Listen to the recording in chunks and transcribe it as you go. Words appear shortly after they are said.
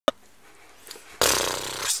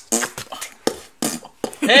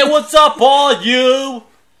Hey, what's up, all you?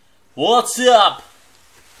 What's up?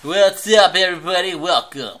 What's up, everybody?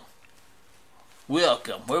 Welcome.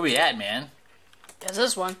 Welcome. Where we at, man? That's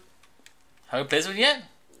this one. Have we played this one yet?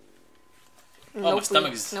 Nope, Oh, my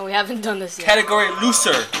stomach is... No, we haven't done this yet. Category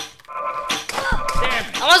looser. Damn.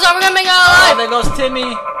 Almost over, we're gonna make it Oh, alive! there goes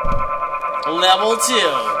Timmy. Level 2.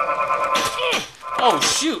 Oh,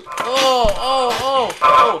 shoot.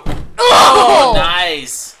 Oh,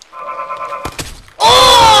 nice. Oh!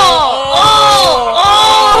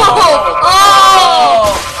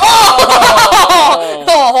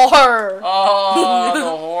 The horror.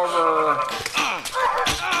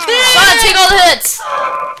 Gotta take all the hits!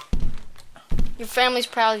 Your family's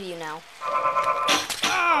proud of you now.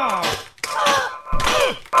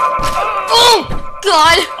 Oh!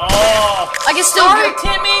 God! Oh. I can still Sorry, get...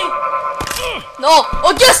 Timmy. No!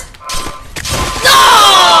 Oh, yes! No!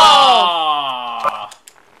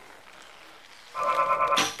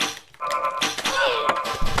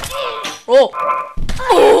 Oh!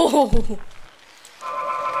 Oh!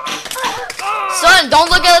 Son, don't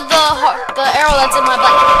look at the arrow that's in my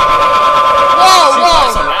butt. Whoa,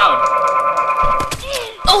 That's so whoa! loud.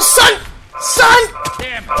 Oh, son! Son!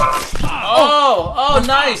 Damn. Oh,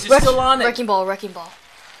 nice. You're still on it. Wrecking ball, wrecking ball.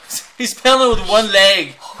 He's pedaling with one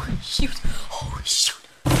leg. Holy shoot! Holy shoot!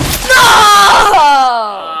 No!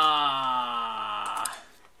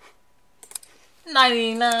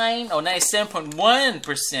 99. Oh,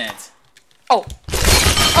 97.1%. Oh!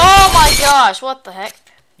 Oh my gosh! What the heck?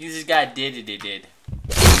 You just got did.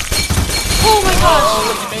 Oh my gosh! Oh,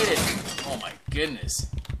 look, you made it. Oh my goodness.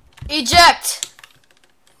 Eject!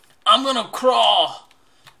 I'm gonna crawl.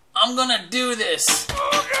 I'm gonna do this.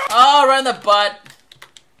 Oh, right in the butt.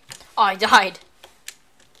 Oh, I died.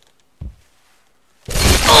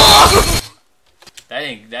 Oh! That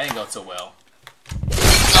ain't go so well.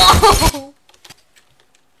 Oh!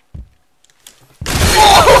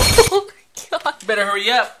 Oh my god! Better hurry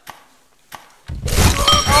up.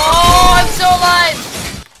 Oh, I'm still alive!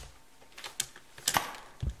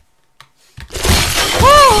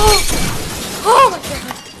 Oh! Oh my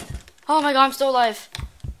god! Oh my god, I'm still alive.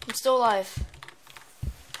 I'm still alive.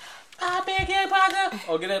 Oh,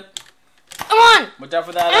 get it. Come on! Watch out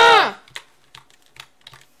for that.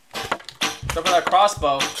 Watch out for that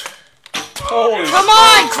crossbow. Holy Come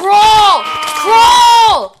on, crawl!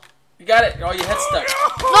 Crawl! You got it. Oh, your head's stuck.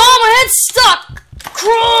 No, my head's stuck!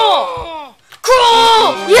 Crawl!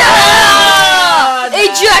 Crawl! Yeah!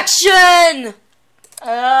 Ejection!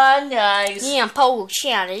 Ah, nice. Yeah, Pogo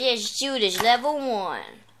Challenge. Let's do this. Level 1.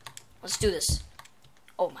 Let's do this.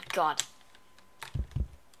 Oh my god.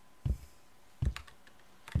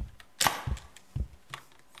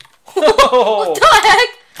 What the heck?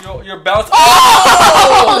 You're bouncing.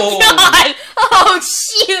 Oh god! Oh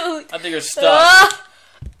shoot! I think you're stuck.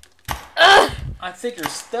 I think you're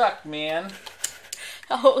stuck, man.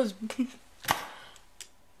 That was...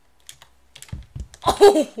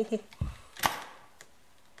 Oh!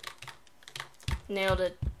 Nailed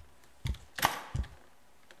it.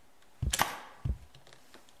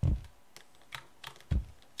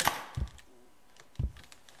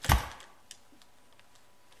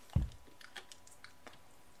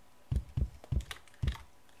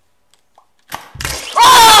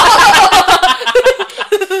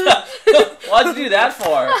 Why'd you do that for?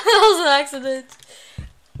 That was an accident.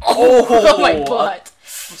 Oh, my butt.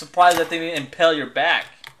 I'm surprised that thing didn't impale your back.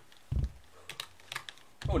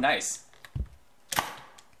 Oh, nice.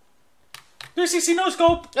 360 no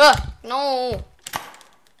scope. No.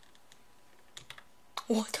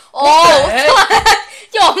 What? Oh, the heck? what the heck?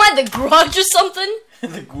 Yo, am I the Grudge or something?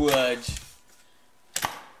 The grudge.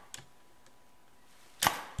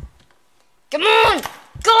 Come on,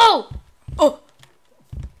 go! Oh.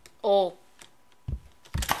 Oh.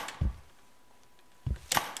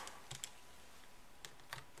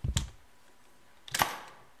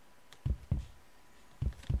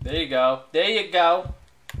 There you go. There you go.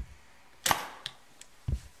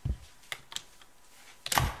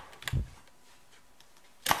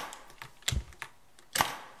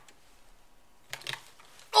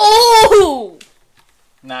 Oh!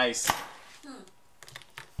 Nice.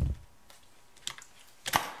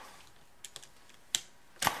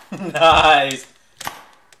 Nice.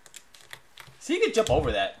 See, you can jump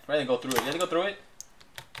over that rather than go through it. You have to go through it.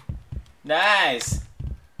 Nice.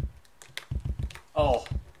 Oh.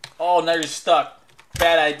 Oh, now you're stuck.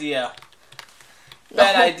 Bad idea.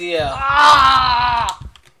 Bad idea. Ah!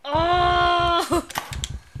 Oh!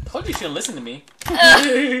 Told you shouldn't listen to me.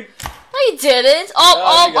 No, you didn't. Oh,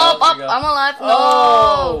 there you go, there you go. I'm alive.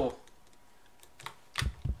 Oh.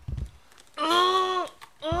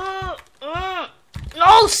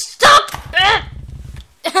 No,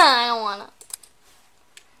 I don't wanna.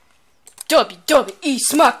 WWE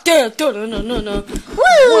SmackDown. No.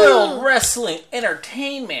 World Wrestling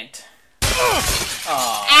Entertainment.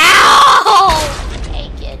 Oh. Ow!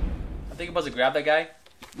 Take it. I think I'm supposed to grab that guy.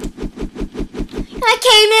 I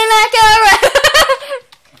came in like a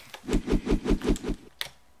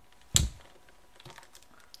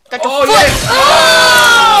got your foot. Yes!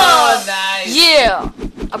 Oh, nice. Yeah,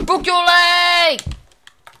 I broke your leg.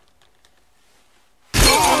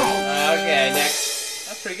 Okay, next.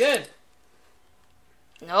 That's pretty good.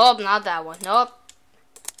 Nope, not that one. Nope.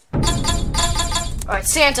 Alright,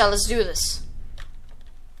 Santa, let's do this.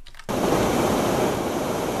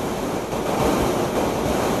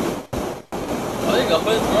 Oh, there you go.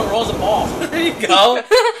 Rolls the ball. There you go.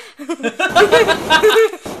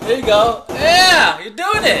 There you go. Yeah, you're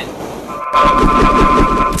doing it.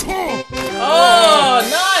 Oh,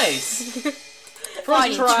 nice.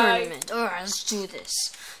 First try. Tournament. Alright, let's do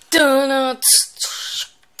this.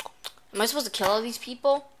 Am I supposed to kill all these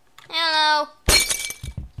people? Hello.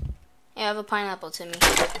 Yeah, I have a pineapple, Timmy.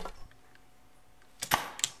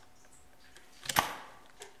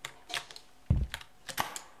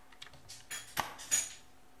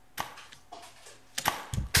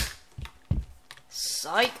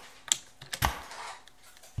 Psych.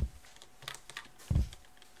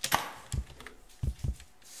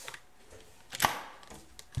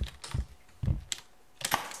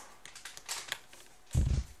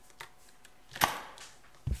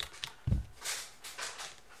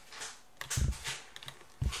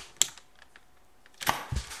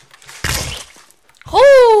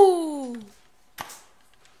 Oh!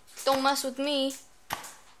 Don't mess with me.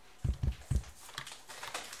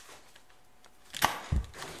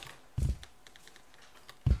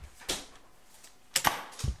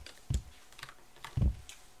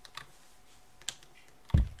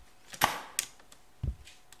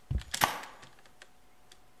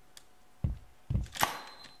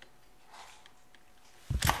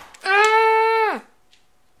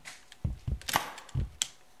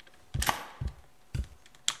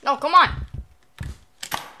 No, come on.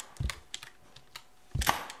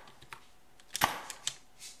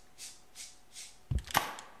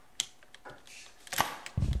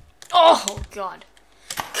 Oh, God.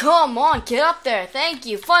 Come on, get up there. Thank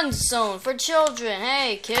you. Fun zone for children.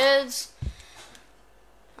 Hey, kids.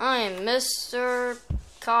 I am Mr.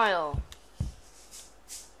 Kyle.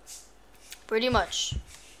 Pretty much.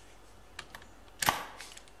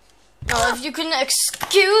 Now, if you can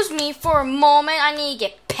excuse me for a moment, I need to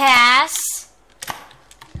get past.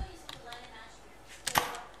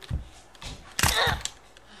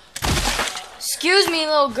 Excuse me,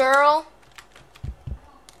 little girl.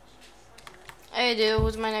 Hey, dude,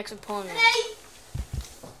 who's my next opponent?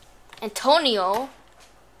 Antonio.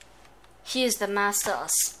 He is the master of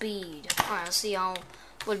speed. Alright, let's see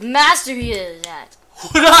what master he is at.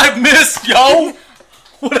 What did I miss, yo?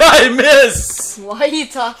 What did I miss? Why are you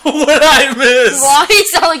talking? What did I miss? Why you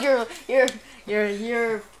sound like you're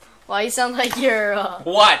why you sound like you're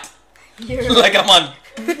What? You're Like I'm on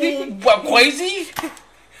what, crazy?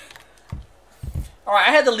 Alright,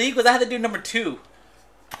 I had the lead because I had to do number 2.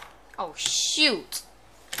 Oh shoot.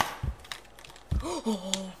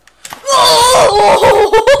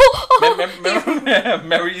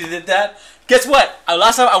 Remember you did that? Guess what?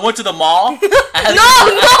 Last time I went to the mall. I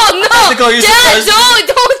No! Dad,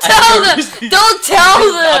 don't tell them! Don't tell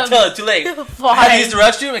them! I'll tell it too late. Fine. I had to use the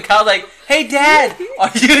restroom and Kyle's like, "Hey Dad,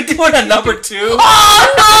 are you doing a number 2?"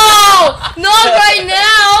 Oh no! Not right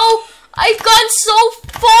now! I've gone so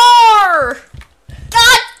far!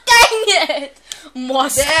 God dang it!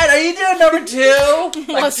 Dad, are you doing number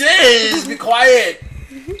 2? Like, jeez, be quiet.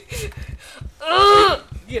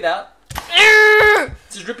 Get out.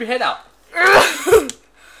 Just rip your head out.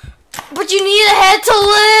 But you need a head to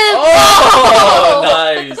live! Oh,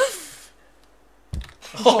 nice.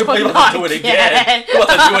 Oh, you want to do it again. You want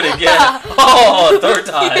to do it again. Oh, 3rd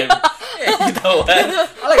time. Hey, you know what?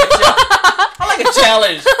 I like a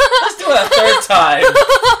challenge. Let's do it a 3rd time.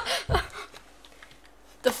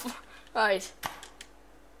 Alright.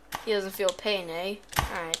 He doesn't feel pain, eh?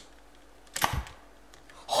 Alright.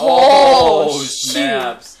 Oh,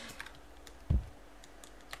 snaps.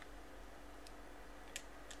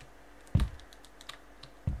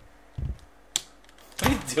 What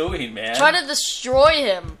are you doing, man? Try to destroy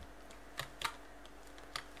him.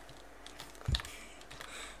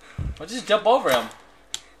 I'll just jump over him.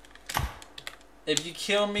 If you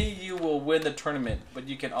kill me, you will win the tournament, but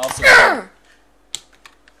you can also...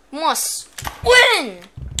 Must win!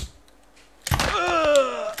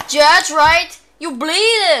 Judge, right? You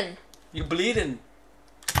bleeding! You bleeding.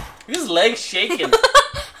 His leg's shaking.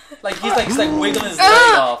 Like he's like wiggling his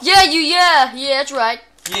leg off. Yeah, yeah, that's right.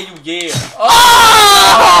 Yeah.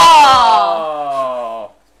 Oh!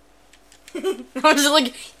 I was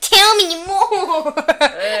like, tell me more.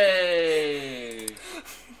 Hey.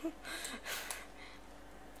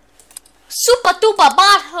 Super duper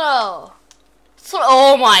battle.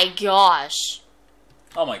 Oh my gosh.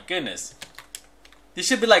 Oh my goodness. This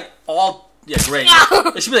should be like all. Yeah, great.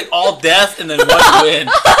 It should be like all death and then one win.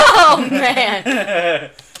 Oh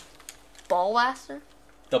man. Ball Waster?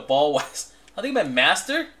 The ball was. I think I meant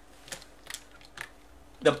master.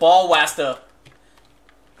 The ball waster.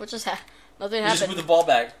 What just happened? Nothing You happened. just moved the ball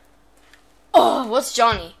back. Oh, what's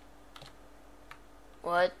Johnny?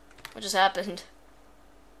 What? What just happened?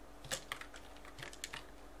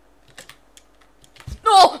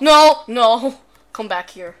 No! Come back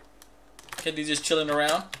here. Kid, he's just chilling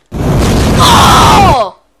around.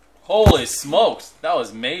 Oh! Holy smokes, that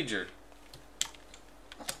was major.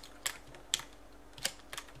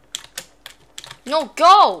 No,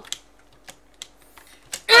 go!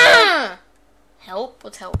 Help?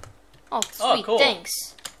 What's help? Oh, sweet, cool.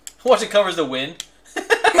 thanks. Watch, it covers the wind.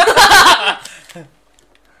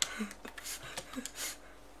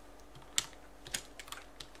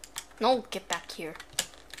 No, get back here.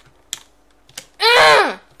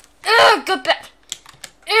 Get back!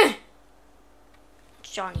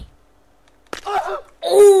 Johnny.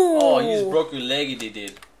 Oh, you just broke your leg, they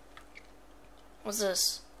did. What's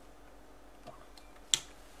this?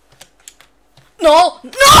 No!